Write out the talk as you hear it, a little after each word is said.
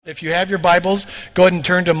If you have your Bibles, go ahead and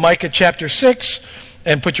turn to Micah chapter 6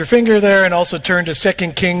 and put your finger there, and also turn to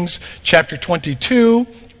 2 Kings chapter 22.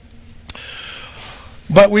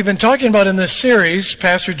 But we've been talking about in this series,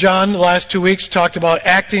 Pastor John the last 2 weeks talked about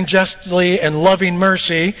acting justly and loving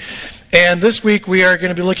mercy. And this week we are going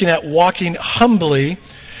to be looking at walking humbly.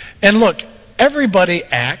 And look, everybody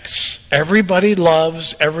acts, everybody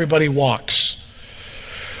loves, everybody walks.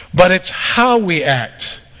 But it's how we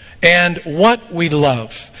act and what we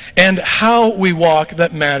love and how we walk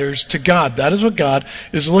that matters to God. That is what God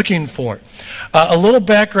is looking for. A little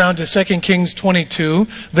background to 2 Kings 22.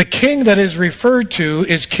 The king that is referred to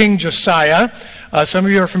is King Josiah. Some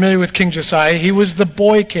of you are familiar with King Josiah. He was the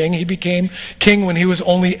boy king. He became king when he was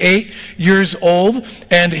only 8 years old,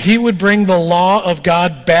 and he would bring the law of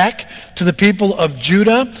God back to the people of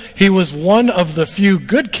Judah. He was one of the few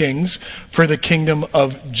good kings for the kingdom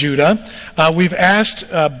of Judah. We've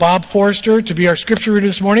asked Bob Forrester to be our scripture reader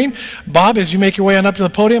this morning. Bob, as you make your way on up to the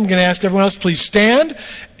podium, I'm going to ask everyone else, please stand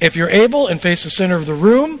if you're able and face the center of the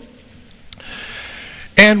room.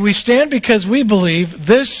 And we stand because we believe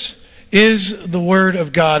this is the Word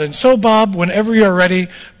of God. And so, Bob, whenever you are ready,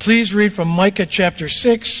 please read from Micah chapter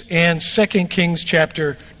 6 and 2 Kings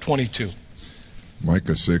chapter 22.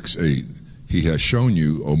 Micah 6:8. He has shown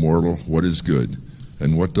you, O mortal, what is good.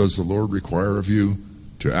 And what does the Lord require of you?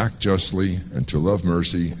 To act justly, and to love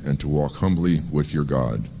mercy, and to walk humbly with your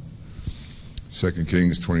God. 2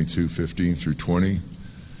 Kings 22:15 through 20.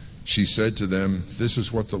 She said to them, This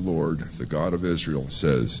is what the Lord, the God of Israel,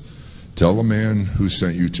 says. Tell the man who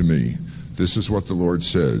sent you to me, this is what the Lord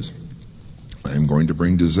says. I am going to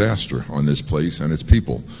bring disaster on this place and its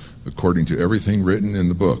people, according to everything written in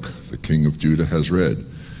the book the king of Judah has read.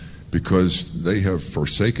 Because they have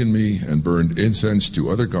forsaken me and burned incense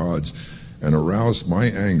to other gods and aroused my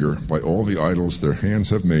anger by all the idols their hands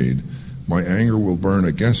have made, my anger will burn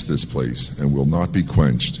against this place and will not be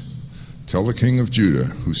quenched. Tell the king of Judah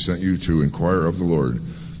who sent you to inquire of the Lord,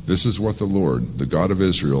 this is what the Lord, the God of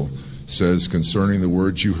Israel, says concerning the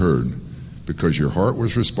words you heard, because your heart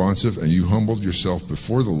was responsive and you humbled yourself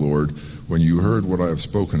before the Lord when you heard what I have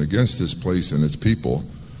spoken against this place and its people,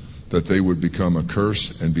 that they would become a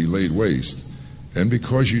curse and be laid waste. And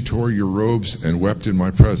because you tore your robes and wept in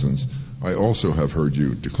my presence, I also have heard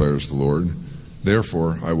you, declares the Lord.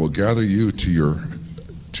 Therefore I will gather you to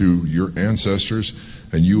your ancestors,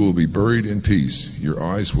 and you will be buried in peace. Your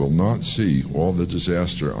eyes will not see all the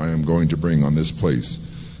disaster I am going to bring on this place.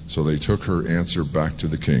 So they took her answer back to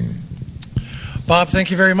the king. Bob,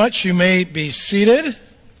 thank you very much. You may be seated.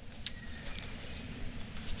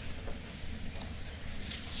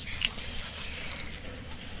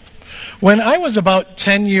 When I was about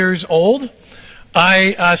 10 years old,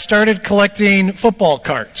 I started collecting football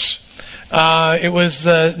cards. It was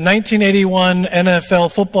the 1981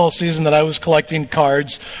 NFL football season that I was collecting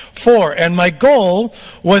cards for. And my goal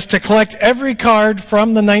was to collect every card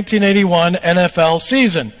from the 1981 NFL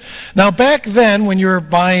season. Now, back then, when you were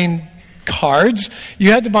buying cards,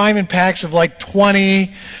 you had to buy them in packs of like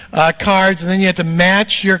 20 cards, and then you had to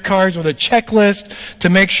match your cards with a checklist to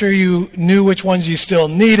make sure you knew which ones you still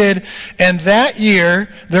needed. And that year,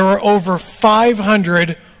 there were over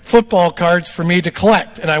 500 football cards for me to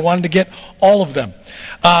collect, and I wanted to get all of them.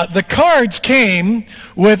 The cards came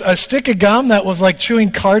with a stick of gum that was like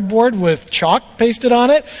chewing cardboard with chalk pasted on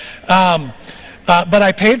it, but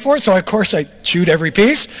I paid for it, so of course I chewed every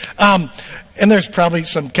piece. And there's probably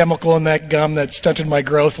some chemical in that gum that stunted my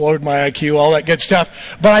growth, lowered my IQ, all that good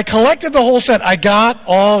stuff. But I collected the whole set. I got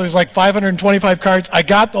there's like 525 cards. I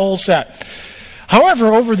got the whole set. However,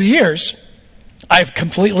 over the years, I've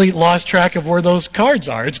completely lost track of where those cards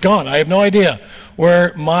are. It's gone. I have no idea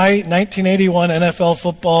where my 1981 NFL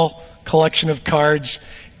football collection of cards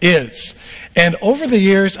is. And over the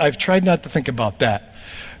years, I've tried not to think about that,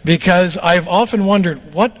 because I've often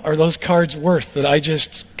wondered, what are those cards worth that I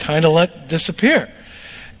just kind of let disappear?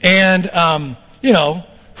 And,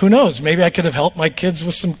 who knows? Maybe I could have helped my kids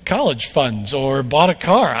with some college funds or bought a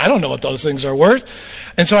car. I don't know what those things are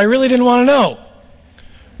worth. And so I really didn't want to know.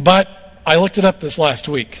 But I looked it up this last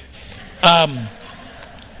week.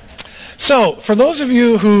 So, for those of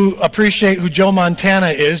you who appreciate who Joe Montana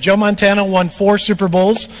is, Joe Montana won 4 Super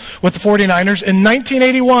Bowls with the 49ers. In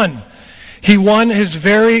 1981, he won his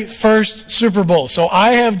very first Super Bowl. So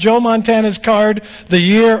I have Joe Montana's card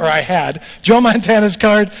I had Joe Montana's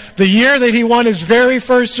card the year that he won his very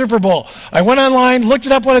first Super Bowl. I went online, looked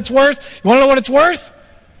it up what it's worth. You want to know what it's worth?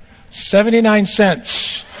 79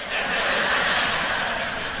 cents.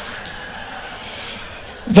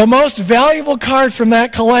 The most valuable card from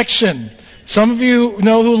that collection, Some of you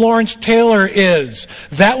know who Lawrence Taylor is.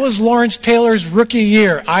 That was Lawrence Taylor's rookie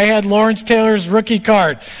year. I had Lawrence Taylor's rookie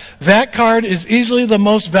card. That card is easily the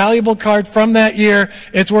most valuable card from that year.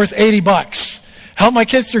 It's worth $80. Help my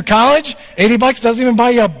kids through college? $80 doesn't even buy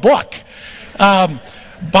you a book.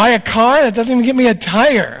 Buy a car? That doesn't even get me a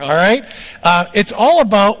tire, all right? It's all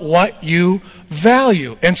about what you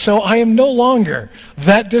value. And so I am no longer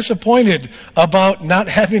that disappointed about not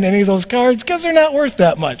having any of those cards because they're not worth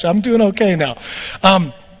that much. I'm doing okay now.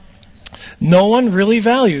 No one really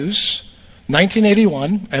values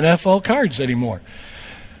 1981 NFL cards anymore.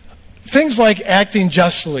 Things like acting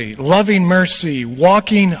justly, loving mercy,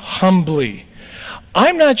 walking humbly.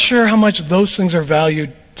 I'm not sure how much those things are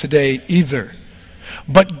valued today either.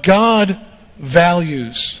 But God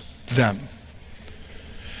values them.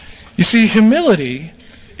 You see, humility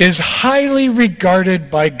is highly regarded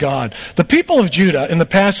by God. The people of Judah in the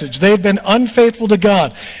passage, they have been unfaithful to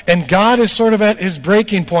God, and God is sort of at his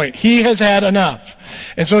breaking point. He has had enough.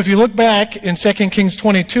 And so if you look back in 2 Kings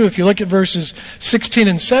 22, if you look at verses 16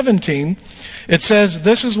 and 17, it says,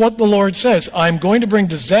 this is what the Lord says, I'm going to bring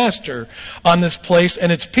disaster on this place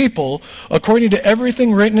and its people, according to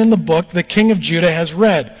everything written in the book the king of Judah has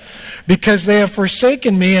read. Because they have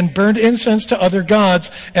forsaken me and burned incense to other gods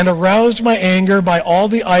and aroused my anger by all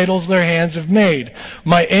the idols their hands have made.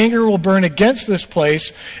 My anger will burn against this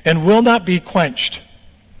place and will not be quenched.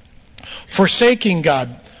 Forsaking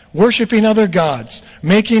God, worshiping other gods,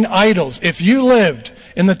 making idols. If you lived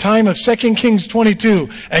in the time of 2 Kings 22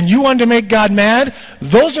 and you wanted to make God mad,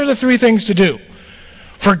 those are the three things to do.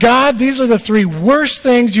 For God, these are the three worst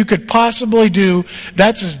things you could possibly do.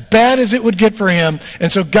 That's as bad as it would get for him.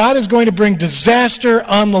 And so God is going to bring disaster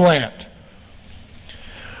on the land.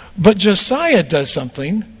 But Josiah does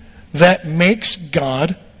something that makes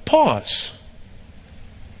God pause.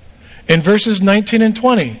 In verses 19 and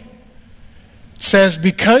 20, it says,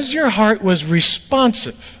 because your heart was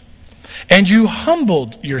responsive and you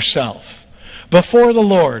humbled yourself before the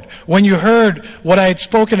Lord, when you heard what I had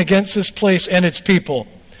spoken against this place and its people,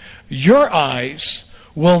 your eyes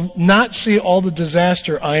will not see all the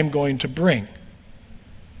disaster I am going to bring.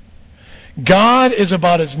 God is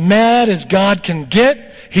about as mad as God can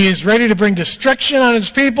get. He is ready to bring destruction on his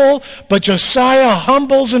people, but Josiah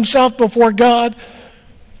humbles himself before God,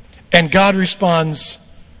 and God responds,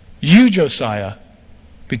 you, Josiah,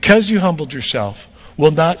 because you humbled yourself,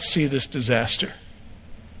 will not see this disaster.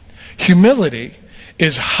 Humility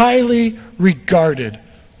is highly regarded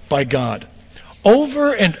by God.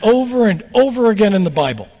 Over and over and over again in the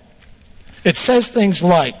Bible, it says things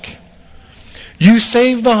like, you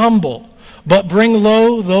save the humble, but bring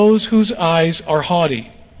low those whose eyes are haughty.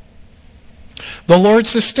 The Lord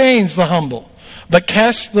sustains the humble, but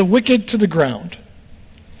casts the wicked to the ground.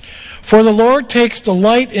 For the Lord takes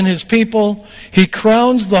delight in his people. He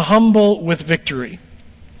crowns the humble with victory.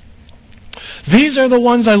 These are the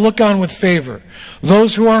ones I look on with favor,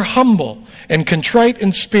 those who are humble and contrite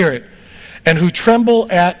in spirit, and who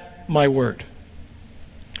tremble at my word.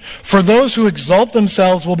 For those who exalt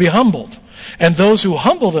themselves will be humbled, and those who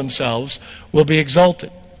humble themselves will be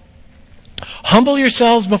exalted. Humble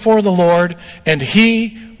yourselves before the Lord, and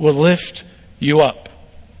he will lift you up.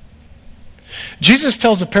 Jesus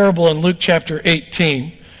tells a parable in Luke chapter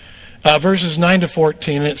 18, verses 9 to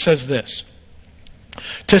 14, and it says this.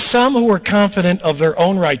 To some who were confident of their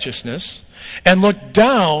own righteousness and looked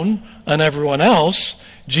down on everyone else,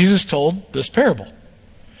 Jesus told this parable.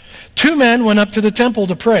 Two men went up to the temple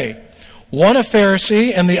to pray, one a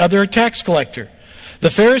Pharisee and the other a tax collector. The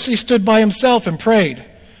Pharisee stood by himself and prayed,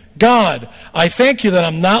 God, I thank you that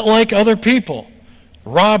I'm not like other people,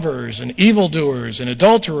 robbers and evildoers and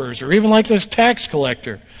adulterers, or even like this tax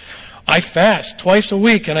collector. I fast twice a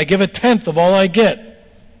week and I give 1/10 of all I get.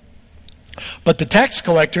 But the tax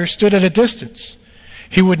collector stood at a distance.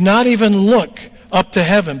 He would not even look up to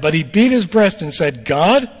heaven, but he beat his breast and said,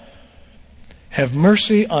 God, have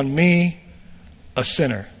mercy on me, a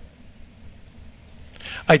sinner.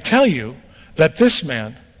 I tell you that this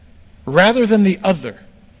man, rather than the other,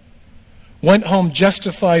 went home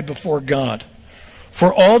justified before God.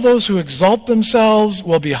 For all those who exalt themselves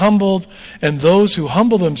will be humbled, and those who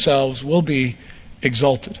humble themselves will be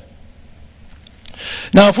exalted.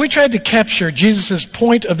 Now, if we tried to capture Jesus'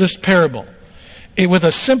 point of this parable with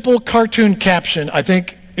a simple cartoon caption, I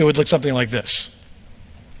think it would look something like this.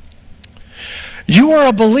 You are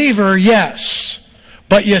a believer, yes,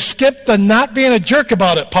 but you skipped the not being a jerk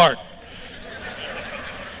about it part.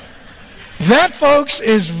 That, folks,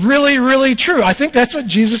 is really, really true. I think that's what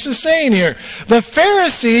Jesus is saying here. The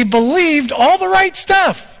Pharisee believed all the right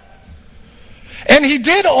stuff. And he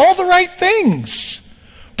did all the right things.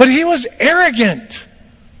 But he was arrogant.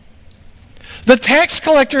 The tax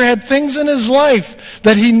collector had things in his life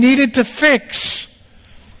that he needed to fix,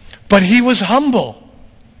 but he was humble.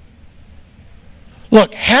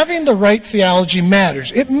 Look, having the right theology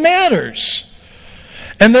matters. It matters.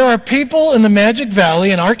 And there are people in the Magic Valley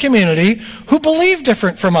in our community who believe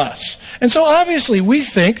different from us. And so obviously we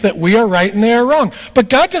think that we are right and they are wrong. But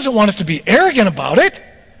God doesn't want us to be arrogant about it.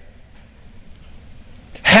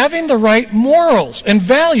 Having the right morals and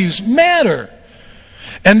values matter.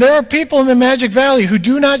 And there are people in the Magic Valley who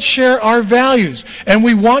do not share our values. And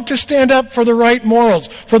we want to stand up for the right morals,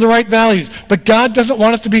 for the right values. But God doesn't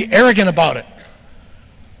want us to be arrogant about it.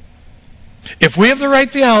 If we have the right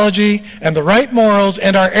theology and the right morals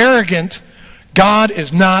and are arrogant, God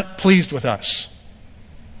is not pleased with us.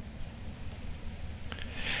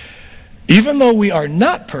 Even though we are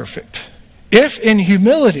not perfect, if in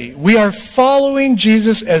humility we are following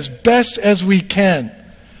Jesus as best as we can,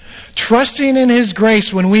 trusting in his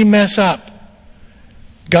grace when we mess up,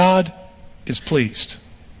 God is pleased.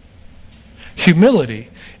 Humility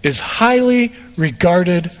is highly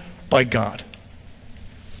regarded by God.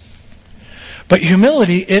 But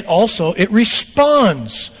humility, it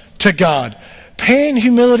responds to God. Paying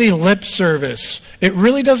humility lip service, it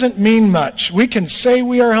really doesn't mean much. We can say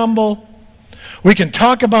we are humble. We can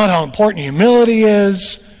talk about how important humility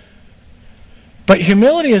is. But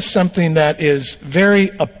humility is something that is very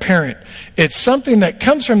apparent. It's something that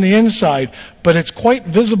comes from the inside, but it's quite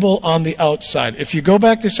visible on the outside. If you go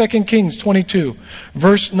back to 2 Kings 22,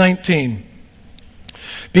 verse 19.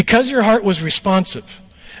 Because your heart was responsive,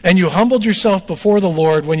 and you humbled yourself before the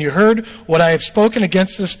Lord when you heard what I have spoken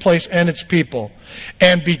against this place and its people.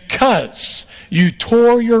 And because you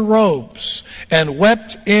tore your robes and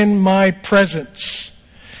wept in my presence.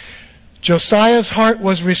 Josiah's heart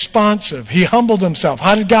was responsive. He humbled himself.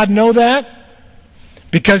 How did God know that?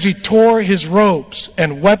 Because he tore his robes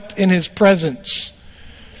and wept in his presence.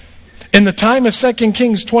 In the time of 2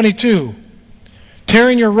 Kings 22,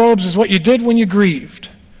 tearing your robes is what you did when you grieved.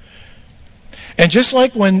 And just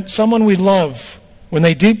like when someone we love,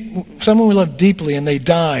 someone we love deeply and they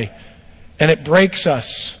die, and it breaks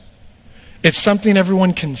us, it's something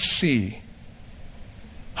everyone can see,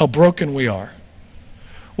 how broken we are.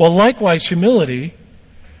 Well, likewise, humility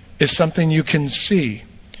is something you can see.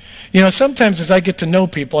 You know, sometimes as I get to know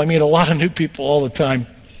people, I meet a lot of new people all the time.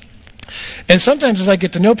 And sometimes as I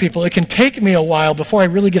get to know people, it can take me a while before I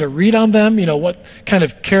really get a read on them, you know, what kind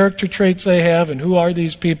of character traits they have and who are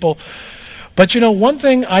these people. But you know, one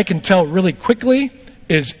thing I can tell really quickly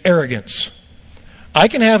is arrogance. I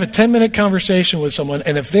can have a 10-minute conversation with someone,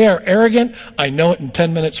 and if they are arrogant, I know it in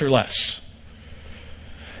 10 minutes or less.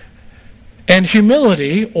 And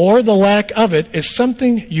humility, or the lack of it, is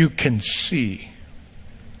something you can see.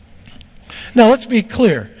 Now, let's be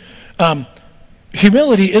clear.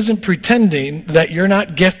 Humility isn't pretending that you're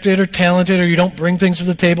not gifted or talented or you don't bring things to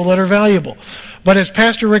the table that are valuable. But as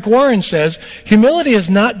Pastor Rick Warren says, humility is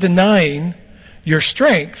not denying your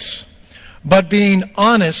strengths, but being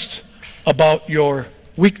honest about your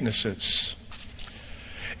weaknesses.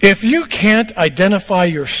 If you can't identify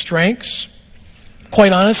your strengths,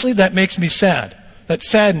 quite honestly, that makes me sad. That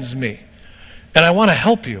saddens me. And I want to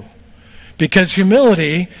help you. Because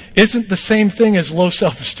humility isn't the same thing as low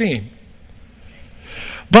self-esteem.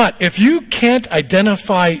 But if you can't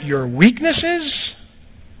identify your weaknesses,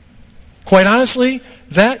 quite honestly,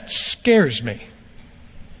 that scares me.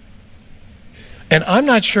 And I'm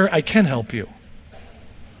not sure I can help you.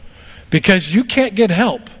 Because you can't get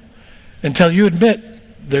help until you admit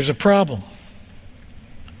there's a problem.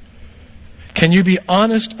 Can you be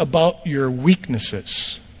honest about your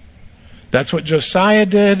weaknesses? That's what Josiah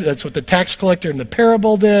did. That's what the tax collector in the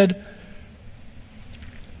parable did.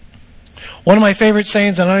 One of my favorite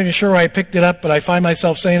sayings, I'm not even sure where I picked it up, but I find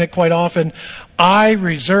myself saying it quite often, I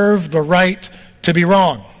reserve the right to be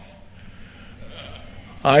wrong.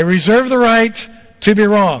 I reserve the right to be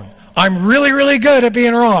wrong. I'm really, really good at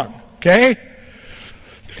being wrong, okay?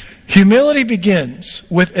 Humility begins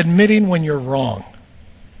with admitting when you're wrong.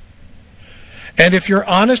 And if you're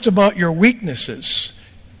honest about your weaknesses,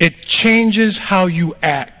 it changes how you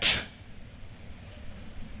act.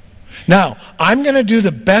 Now, I'm going to do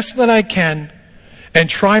the best that I can and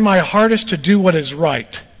try my hardest to do what is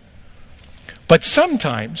right. But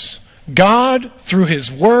sometimes, God, through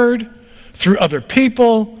His Word, through other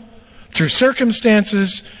people, through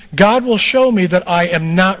circumstances, God will show me that I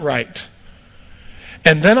am not right.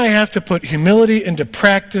 And then I have to put humility into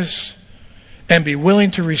practice and be willing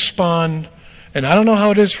to respond. And I don't know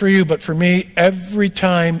how it is for you, but for me, every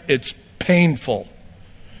time it's painful.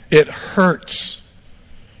 It hurts.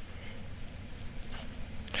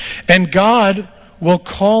 And God will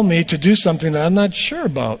call me to do something that I'm not sure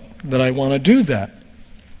about, that I want to do that.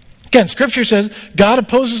 Again, Scripture says, God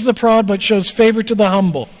opposes the proud but shows favor to the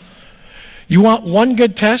humble. You want one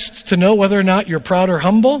good test to know whether or not you're proud or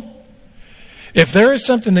humble? If there is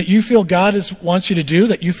something that you feel God wants you to do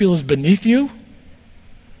that you feel is beneath you,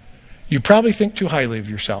 you probably think too highly of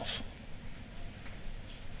yourself.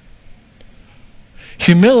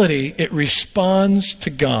 Humility, it responds to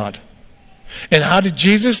God. And how did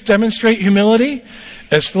Jesus demonstrate humility?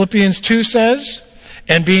 As Philippians 2 says,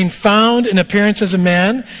 and being found in appearance as a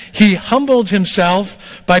man, he humbled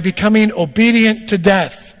himself by becoming obedient to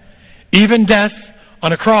death, even death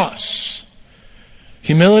on a cross.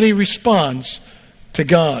 Humility responds to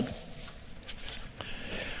God.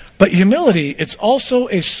 But humility, it's also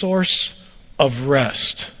a source of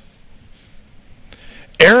rest.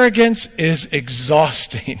 Arrogance is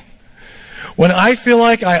exhausting. When I feel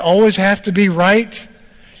like I always have to be right,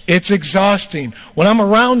 it's exhausting. When I'm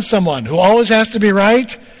around someone who always has to be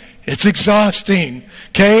right, it's exhausting.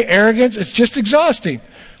 Okay? Arrogance, it's just exhausting.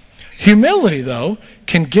 Humility, though,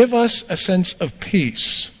 can give us a sense of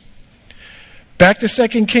peace. Back to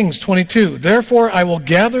 2 Kings 22. Therefore, I will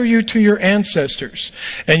gather you to your ancestors,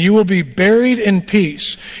 and you will be buried in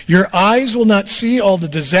peace. Your eyes will not see all the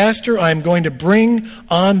disaster I am going to bring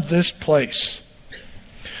on this place.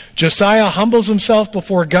 Josiah humbles himself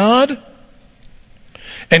before God,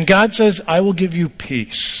 and God says, I will give you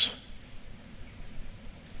peace.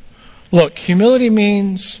 Look, humility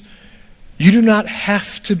means you do not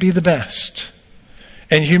have to be the best.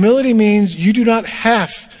 And humility means you do not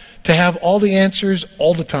have to have all the answers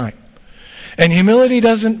all the time. And humility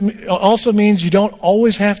also means you don't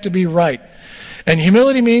always have to be right. And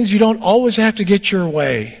humility means you don't always have to get your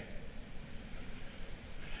way.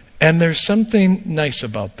 And there's something nice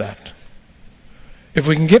about that. If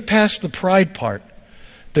we can get past the pride part,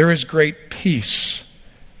 there is great peace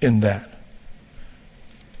in that.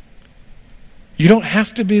 You don't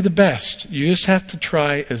have to be the best. You just have to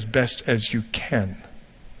try as best as you can.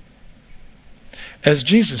 As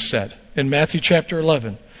Jesus said in Matthew chapter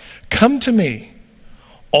 11, come to me,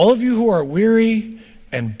 all of you who are weary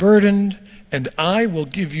and burdened, and I will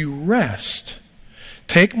give you rest.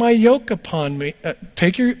 Take my yoke upon me.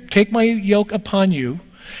 Take my yoke upon you,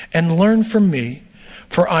 and learn from me,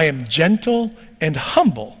 for I am gentle and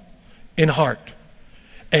humble in heart,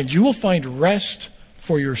 and you will find rest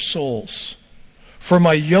for your souls. For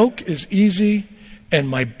my yoke is easy, and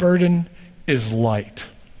my burden is light.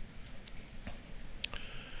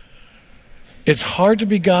 It's hard to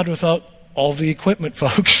be God without all the equipment,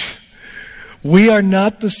 folks. We are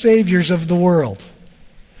not the saviors of the world.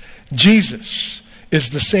 Jesus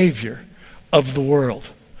is the Savior of the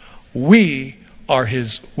world. We are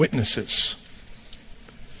his witnesses.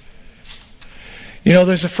 You know,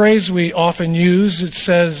 there's a phrase we often use. It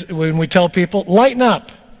says, when we tell people, lighten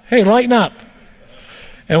up. Hey, lighten up.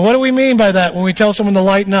 And what do we mean by that when we tell someone to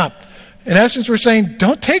lighten up? In essence, we're saying,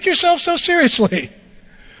 don't take yourself so seriously.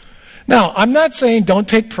 Now, I'm not saying don't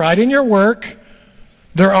take pride in your work.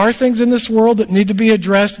 There are things in this world that need to be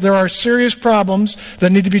addressed. There are serious problems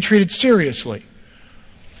that need to be treated seriously.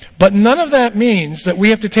 But none of that means that we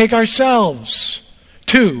have to take ourselves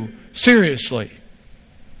too seriously.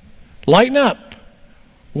 Lighten up.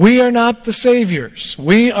 We are not the saviors.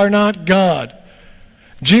 We are not God.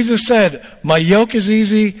 Jesus said, my yoke is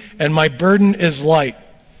easy and my burden is light.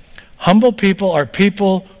 Humble people are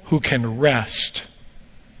people who can rest.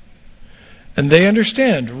 And they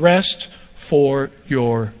understand rest for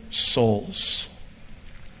your souls.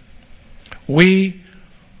 We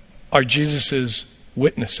are Jesus'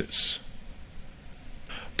 witnesses.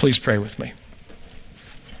 Please pray with me.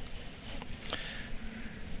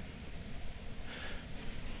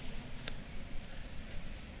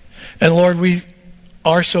 And Lord, we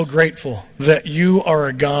are so grateful that you are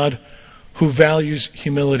a God who values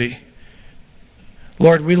humility.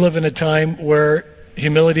 Lord, we live in a time where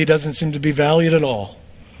humility doesn't seem to be valued at all.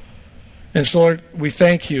 And so, Lord, we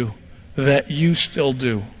thank you that you still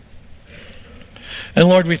do. And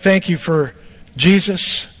Lord, we thank you for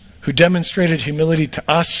Jesus, who demonstrated humility to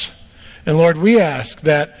us. And Lord, we ask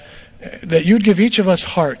that you'd give each of us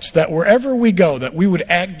hearts, that wherever we go, that we would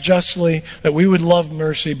act justly, that we would love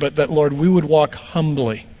mercy, but that, Lord, we would walk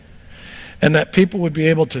humbly. And that people would be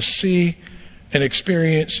able to see and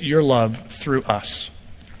experience your love through us.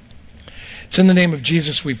 It's in the name of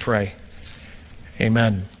Jesus we pray.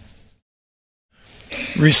 Amen.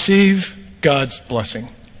 Receive God's blessing.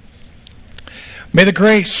 May the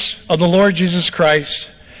grace of the Lord Jesus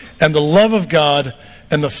Christ and the love of God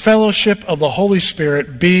and the fellowship of the Holy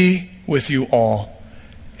Spirit be with you all.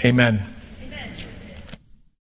 Amen.